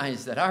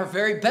recognize that our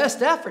very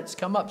best efforts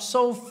come up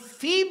so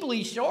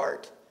feebly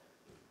short,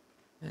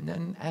 and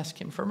then ask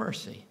him for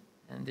mercy.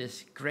 And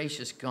this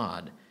gracious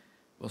God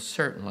will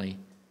certainly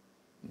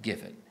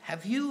give it.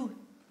 Have you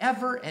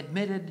ever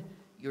admitted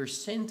your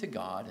sin to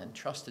God and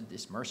trusted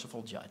this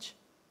merciful judge?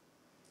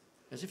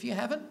 Because if you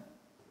haven't,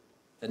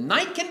 the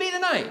night can be the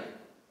night.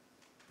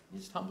 You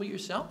just humble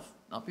yourself,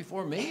 not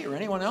before me or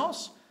anyone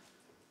else,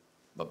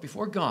 but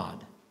before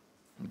God.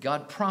 And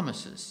God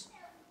promises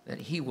that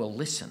he will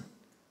listen.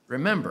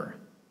 Remember,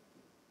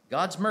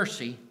 God's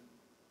mercy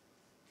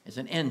is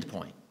an end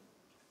point.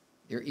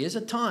 There is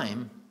a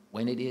time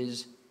when it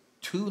is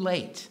too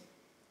late.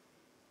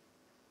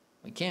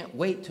 We can't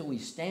wait till we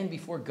stand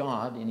before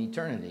God in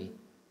eternity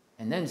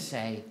and then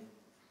say,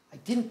 I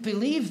didn't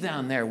believe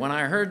down there when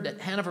I heard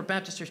that Hanover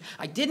Baptist Church.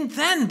 I didn't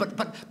then,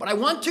 but I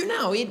want to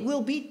now. It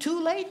will be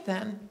too late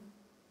then.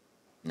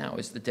 Now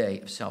is the day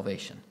of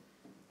salvation.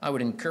 I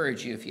would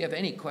encourage you, if you have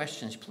any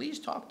questions, please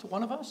talk to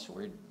one of us.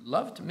 We'd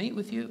love to meet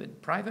with you in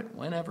private,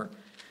 whenever.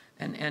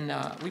 And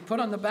we put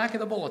on the back of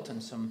the bulletin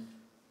some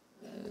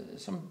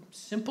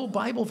simple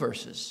Bible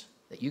verses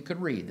that you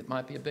could read that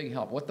might be a big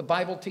help. What the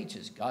Bible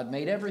teaches. God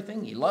made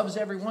everything. He loves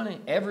everyone.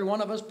 And every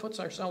one of us puts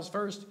ourselves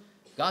first.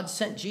 God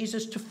sent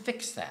Jesus to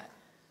fix that.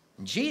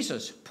 And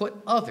Jesus put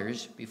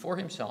others before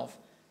himself.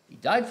 He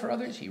died for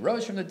others. He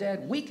rose from the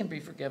dead. We can be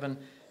forgiven.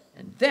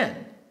 And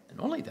then, and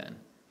only then,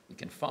 we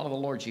can follow the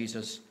Lord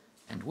Jesus,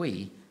 and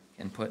we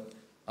can put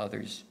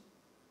others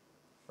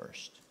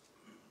first.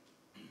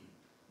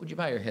 Would you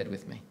bow your head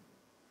with me?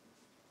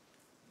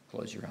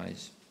 Close your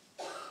eyes.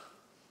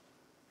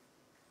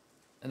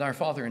 And our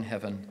Father in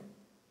heaven,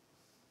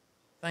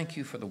 thank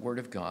you for the word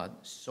of God,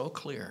 so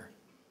clear.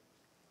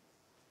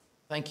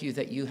 Thank you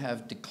that you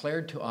have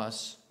declared to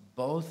us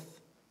both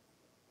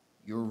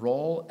your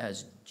role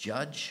as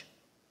judge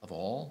of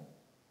all,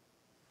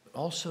 but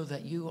also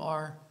that you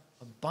are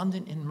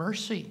abundant in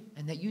mercy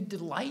and that you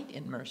delight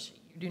in mercy.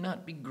 You do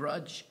not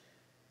begrudge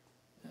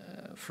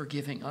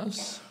forgiving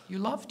us. You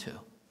love to.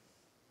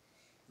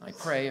 I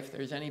pray if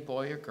there's any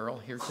boy or girl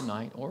here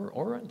tonight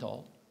or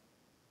adult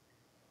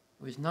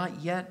who has not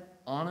yet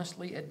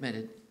honestly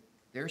admitted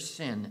their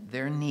sin,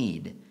 their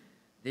need,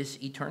 this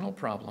eternal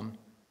problem,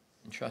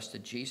 and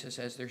trusted Jesus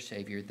as their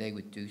Savior, they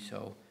would do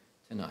so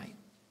tonight.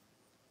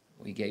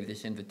 We gave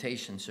this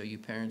invitation so you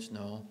parents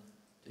know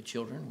the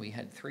children. We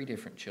had 3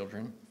 different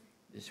children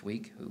this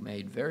week who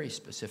made very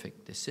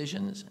specific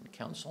decisions and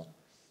counsel.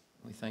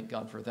 We thank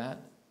God for that.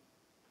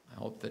 I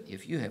hope that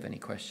if you have any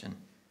question,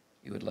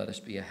 you would let us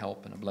be a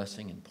help and a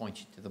blessing and point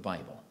you to the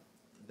Bible.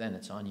 Then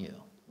it's on you.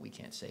 We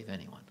can't save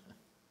anyone.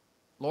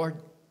 Lord,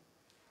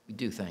 We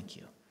do thank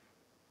you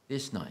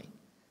this night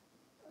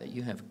that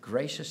you have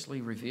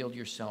graciously revealed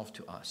yourself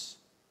to us.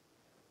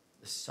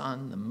 The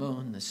sun, the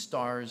moon, the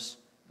stars,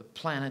 the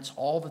planets,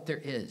 all that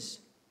there is,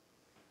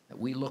 that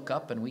we look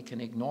up and we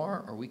can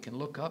ignore, or we can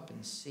look up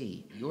and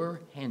see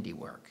your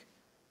handiwork.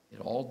 It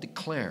all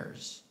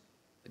declares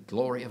the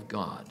glory of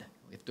God.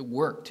 We have to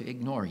work to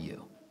ignore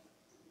you.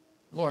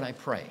 Lord, I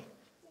pray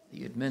that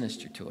you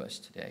administer to us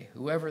today,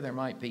 whoever there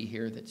might be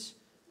here that's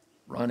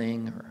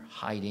running or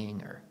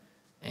hiding or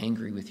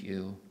angry with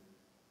you.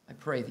 I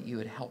pray that you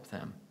would help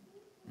them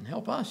and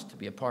help us to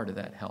be a part of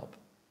that help.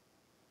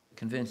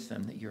 Convince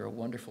them that you're a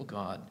wonderful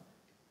God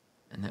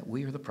and that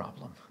we are the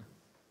problem.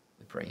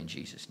 We pray in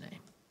Jesus' name.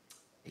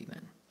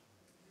 Amen.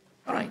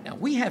 All right, now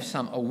we have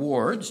some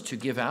awards to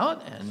give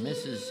out, and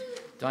Mrs.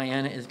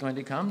 Diana is going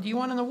to come. Do you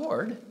want an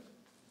award?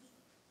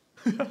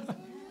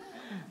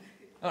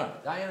 All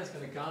right, Diana's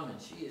going to come,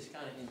 and she is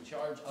kind of in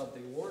charge of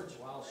the awards.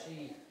 While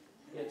she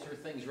gets her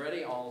things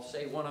ready, I'll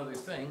say one other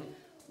thing.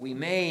 We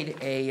made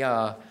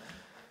a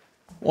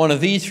one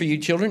of these for you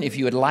children, if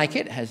you would like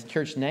it. It has the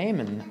church name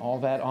and all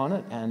that on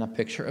it, and a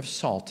picture of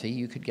Salty.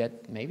 You could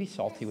get, maybe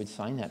Salty would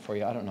sign that for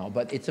you, I don't know.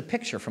 But it's a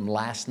picture from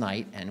last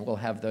night, and we'll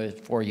have those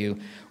for you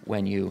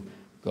when you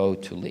go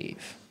to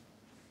leave.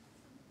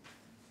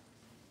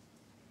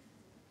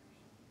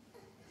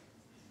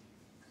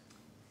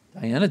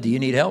 Diana, do you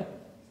need help?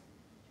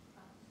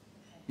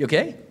 You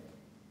okay?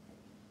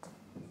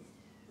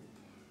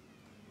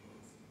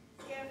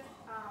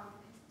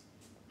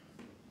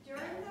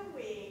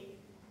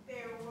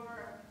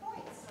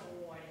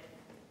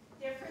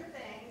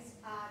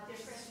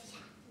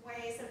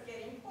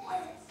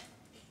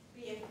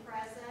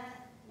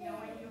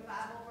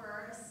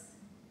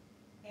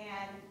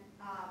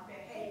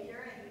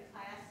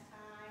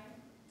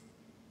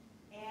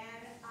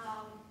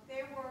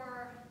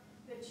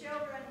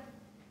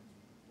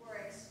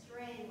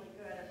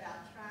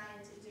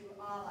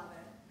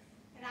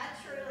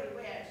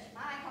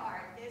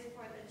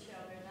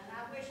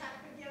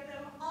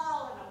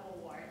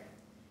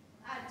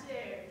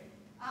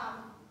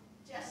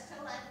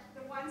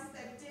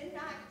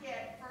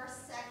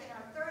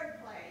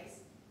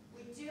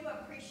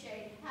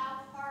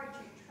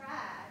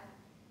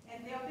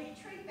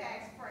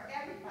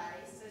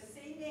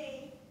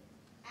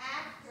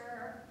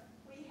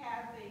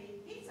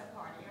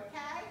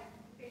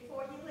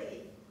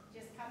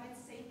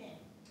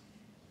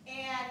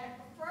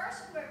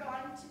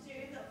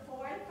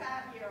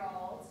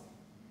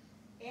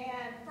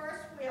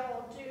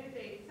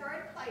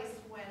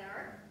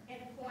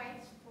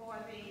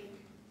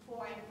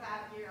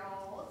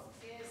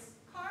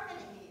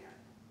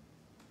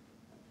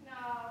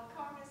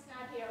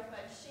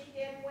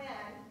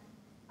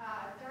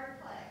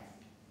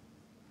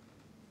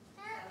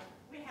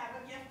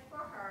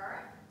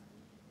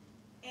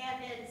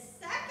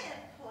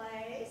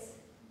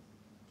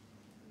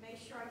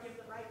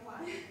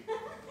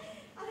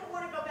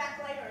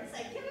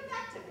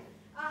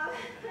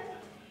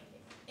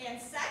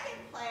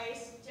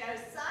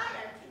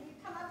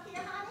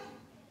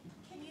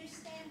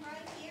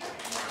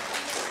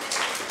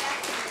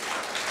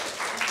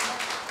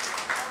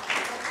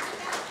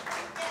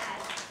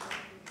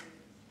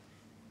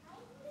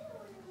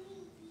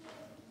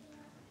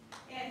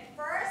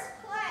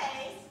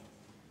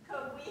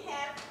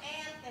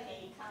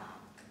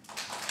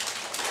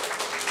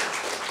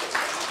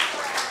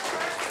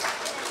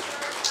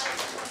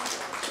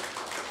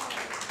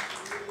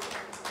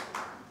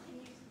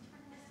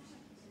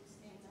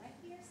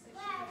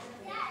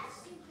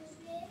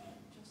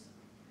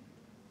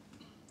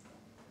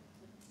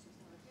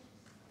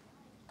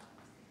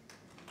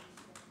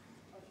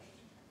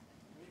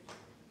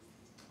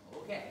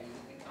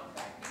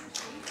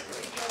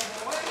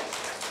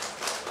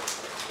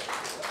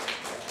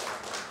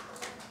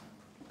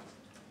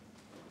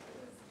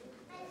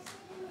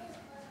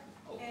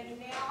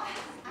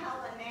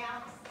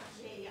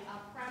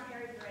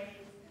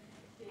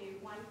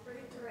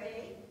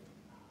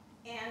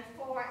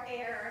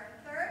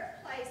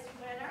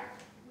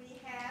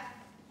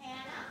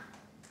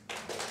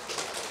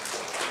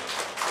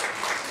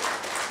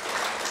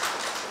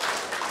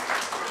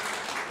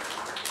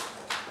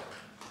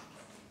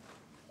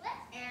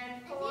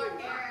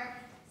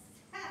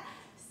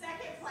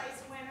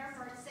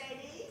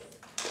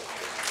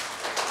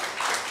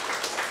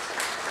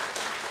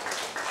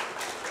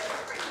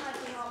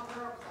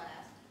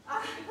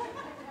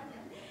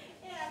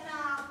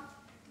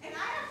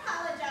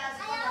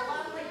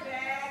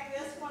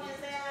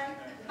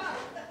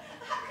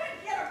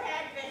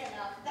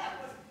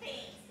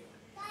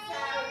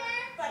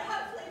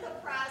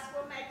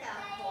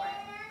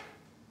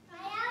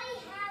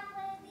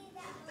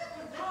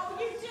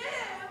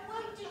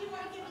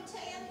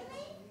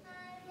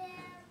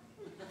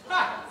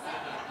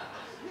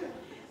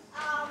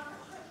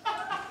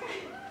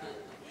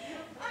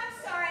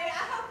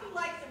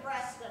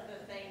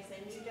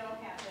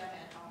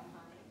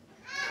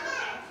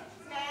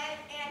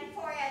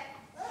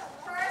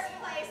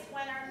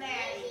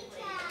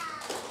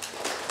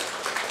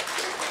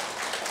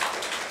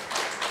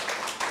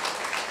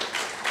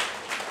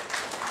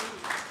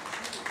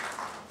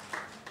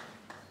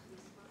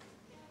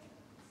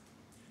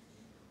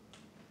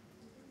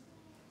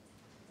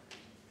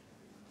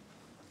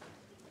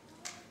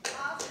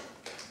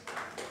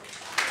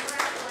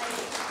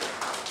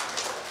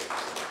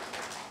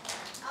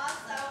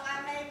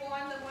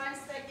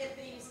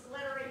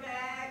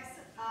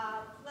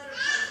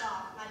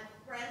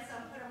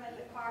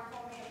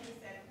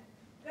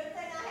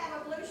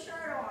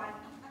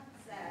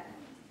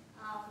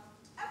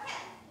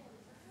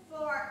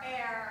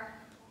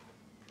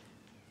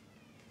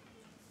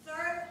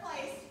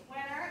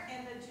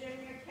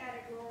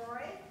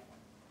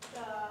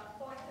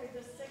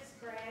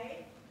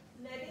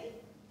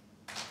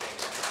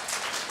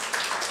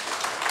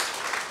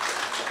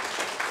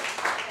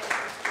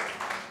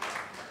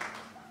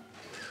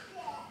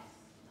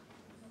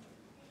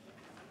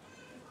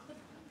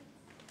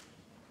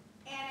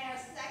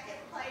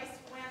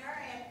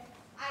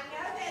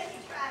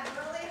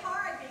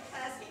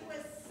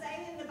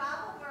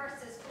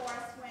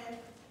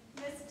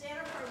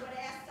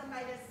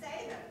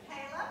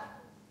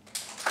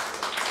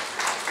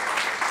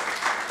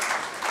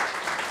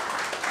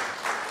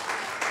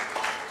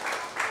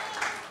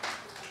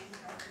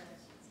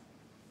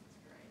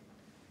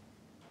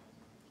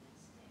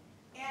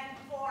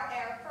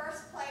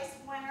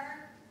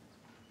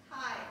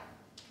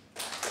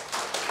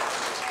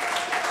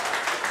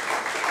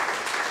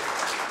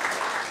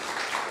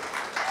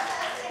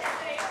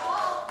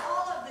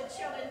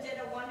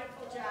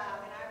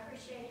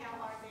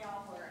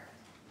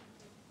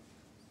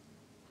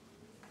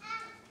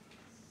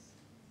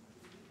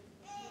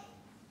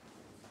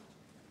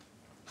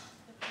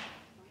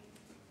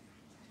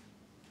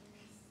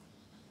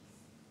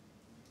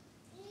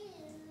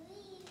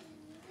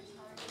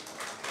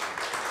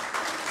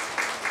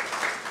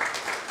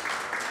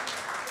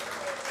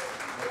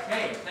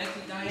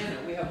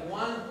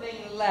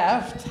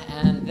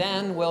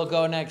 then we'll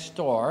go next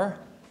door.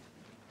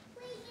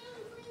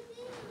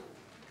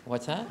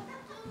 What's that?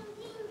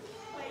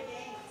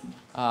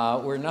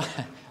 We're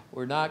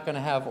not going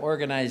to have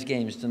organized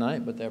games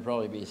tonight, but there'll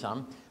probably be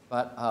some.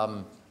 But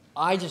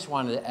I just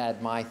wanted to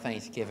add my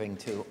thanksgiving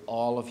to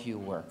all of you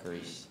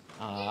workers.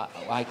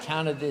 I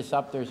counted this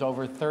up. There's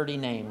over 30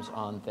 names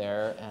on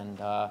there, and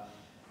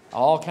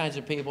all kinds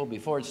of people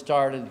before it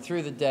started,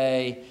 through the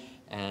day.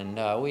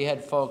 And we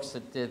had folks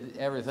that did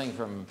everything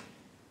from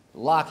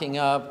locking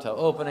up to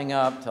opening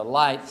up to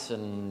lights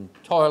and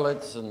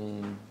toilets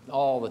and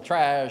all the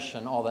trash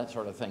and all that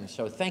sort of thing.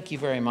 So thank you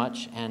very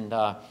much. And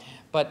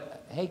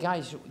but hey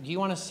guys, do you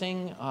want to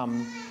sing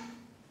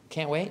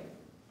Can't Wait?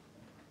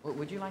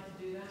 Would you like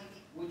to do that?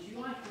 Would you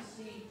like to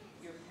see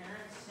your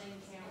parents sing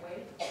Can't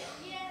Wait?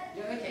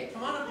 Yeah. Okay,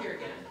 come on up here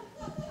again.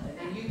 And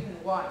then you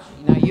can watch.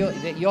 Now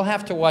you'll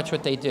have to watch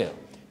what they do.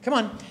 Come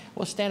on,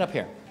 we'll stand up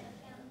here.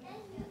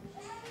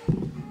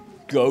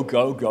 Go,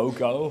 go, go,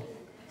 go.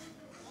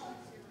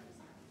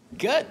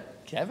 Good.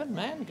 Kevin,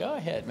 man, go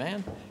ahead,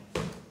 man.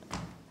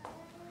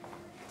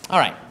 All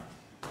right.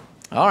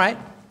 All right,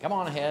 come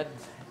on ahead.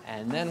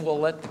 And then we'll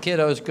let the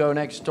kiddos go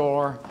next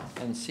door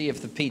and see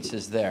if the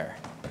pizza's there.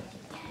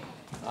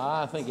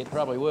 I think it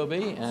probably will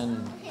be,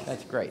 and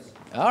that's great.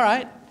 All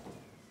right.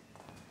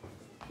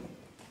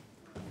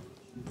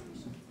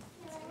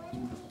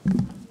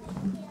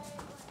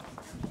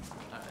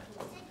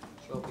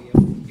 We'll be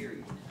able to hear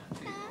you now,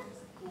 too.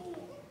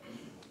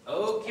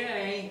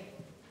 Okay.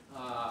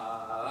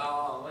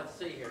 Let's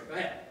see here. Go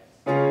ahead.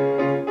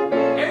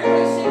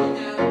 Everybody sing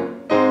it now.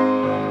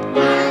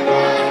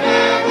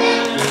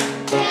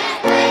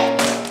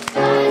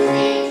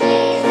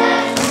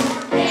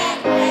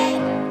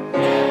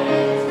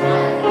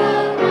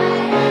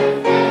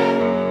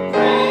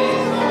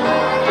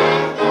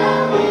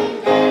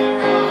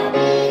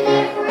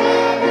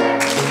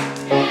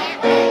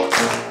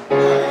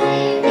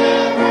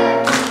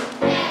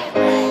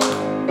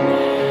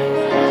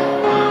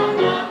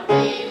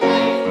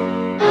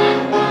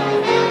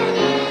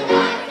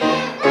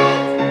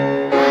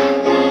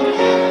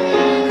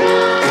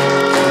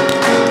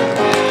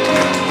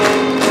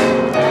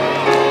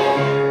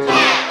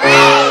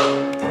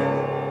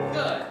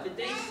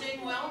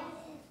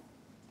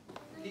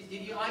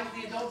 Did you like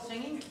the adults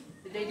singing?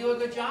 Did they do a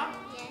good job?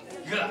 Yes.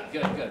 Good,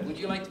 good, good. Would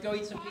you like to go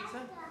eat some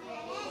pizza?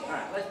 All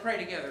right, let's pray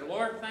together.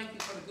 Lord, thank you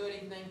for the good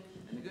evening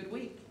and the good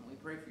week. And we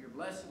pray for your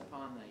blessing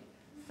upon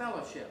the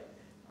fellowship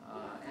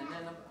and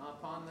then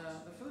upon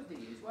the food to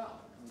eat as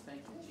well. And we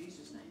thank you in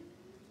Jesus' name.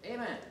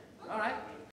 Amen. All right.